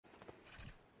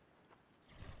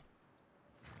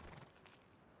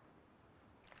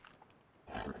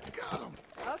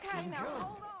Okay, now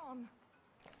hold on.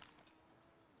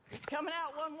 It's coming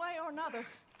out one way or another.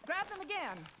 Grab them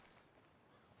again.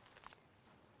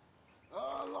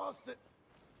 Oh, I lost it.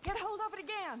 Get hold of it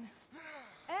again.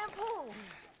 And pull.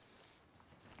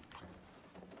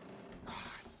 I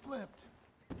slipped.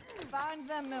 Find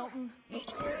them, Milton.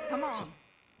 Come on.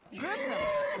 Grip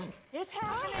them. It's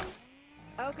happening.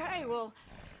 Okay, well,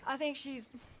 I think she's...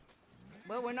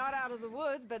 Well, we're not out of the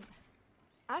woods, but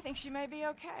I think she may be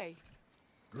okay.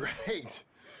 Great.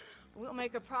 We'll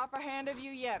make a proper hand of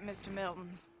you yet, Mr.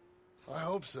 Milton. I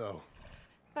hope so.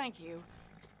 Thank you.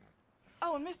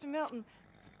 Oh, and Mr. Milton,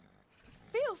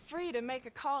 feel free to make a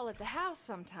call at the house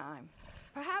sometime.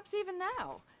 Perhaps even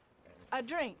now. A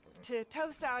drink to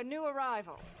toast our new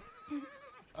arrival.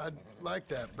 I'd like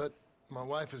that, but my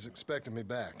wife is expecting me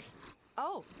back.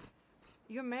 Oh,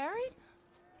 you're married?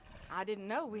 I didn't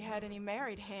know we had any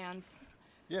married hands.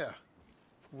 Yeah.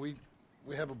 We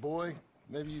have a boy.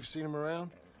 Maybe you've seen him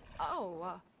around?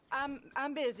 Oh,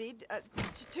 I'm busy.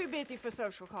 Too busy for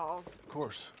social calls. Of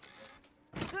course.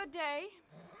 Good day,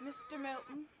 Mr.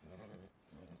 Milton.